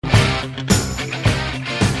Hello,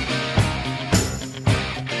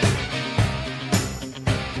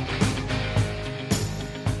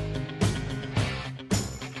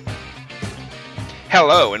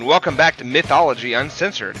 and welcome back to Mythology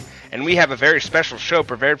Uncensored, and we have a very special show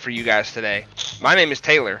prepared for you guys today. My name is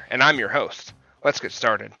Taylor, and I'm your host. Let's get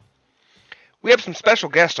started. We have some special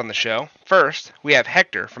guests on the show. First, we have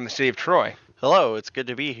Hector from the city of Troy. Hello, it's good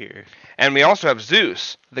to be here. And we also have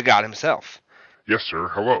Zeus, the god himself. Yes, sir.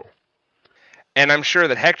 Hello. And I'm sure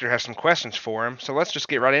that Hector has some questions for him, so let's just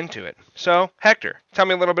get right into it. So, Hector, tell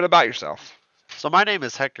me a little bit about yourself. So my name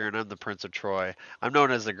is Hector, and I'm the Prince of Troy. I'm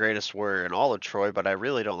known as the greatest warrior in all of Troy, but I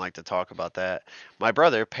really don't like to talk about that. My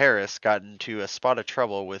brother, Paris, got into a spot of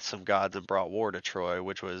trouble with some gods and brought war to Troy,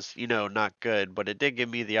 which was, not good, but it did give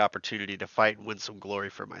me the opportunity to fight and win some glory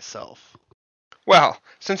for myself. Well,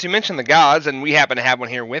 since you mentioned the gods, and we happen to have one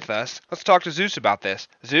here with us, let's talk to Zeus about this.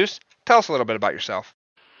 Zeus, tell us a little bit about yourself.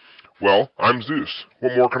 Well, I'm Zeus.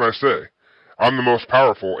 What more can I say? I'm the most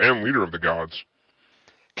powerful and leader of the gods.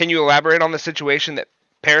 Can you elaborate on the situation that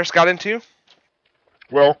Paris got into?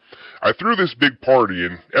 Well, I threw this big party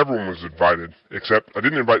and everyone was invited, except I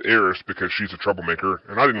didn't invite Eris because she's a troublemaker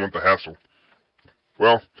and I didn't want the hassle.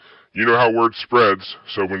 Well, you know how word spreads,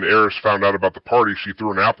 so when Eris found out about the party, she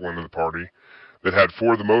threw an apple into the party that had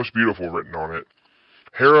 4 of the most beautiful written on it.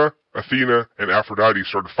 Hera, Athena, and Aphrodite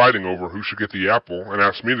started fighting over who should get the apple and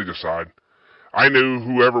asked me to decide. I knew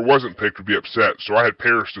whoever wasn't picked would be upset, so I had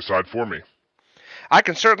Paris decide for me. I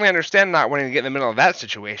can certainly understand not wanting to get in the middle of that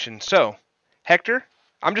situation. So, Hector,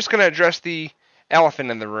 I'm just going to address the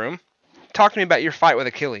elephant in the room. Talk to me about your fight with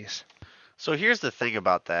Achilles. So here's the thing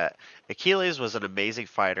about that. Achilles was an amazing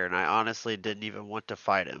fighter, and I honestly didn't even want to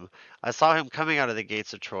fight him. I saw him coming out of the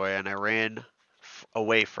gates of Troy, and I ran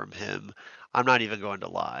away from him. I'm not even going to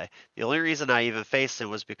lie. The only reason I even faced him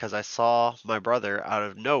was because I saw my brother out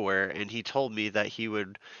of nowhere, and he told me that he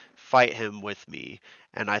would fight him with me,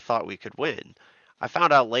 and I thought we could win. I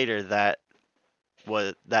found out later that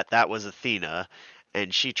was Athena,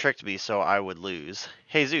 and she tricked me so I would lose.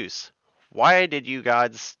 Hey Zeus, why did you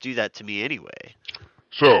gods do that to me anyway?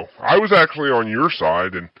 So, I was actually on your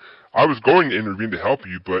side, and I was going to intervene to help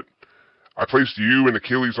you, but I placed you and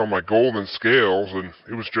Achilles on my golden scales, and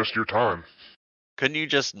it was just your time. Couldn't you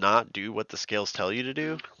just not do what the scales tell you to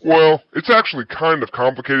do? Well, it's actually kind of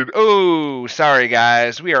complicated. Oh, sorry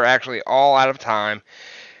guys, we are actually all out of time.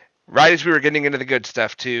 Right as we were getting into the good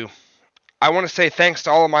stuff, too. I want to say thanks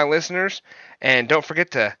to all of my listeners, and don't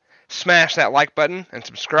forget to smash that like button and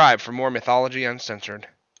subscribe for more Mythology Uncensored.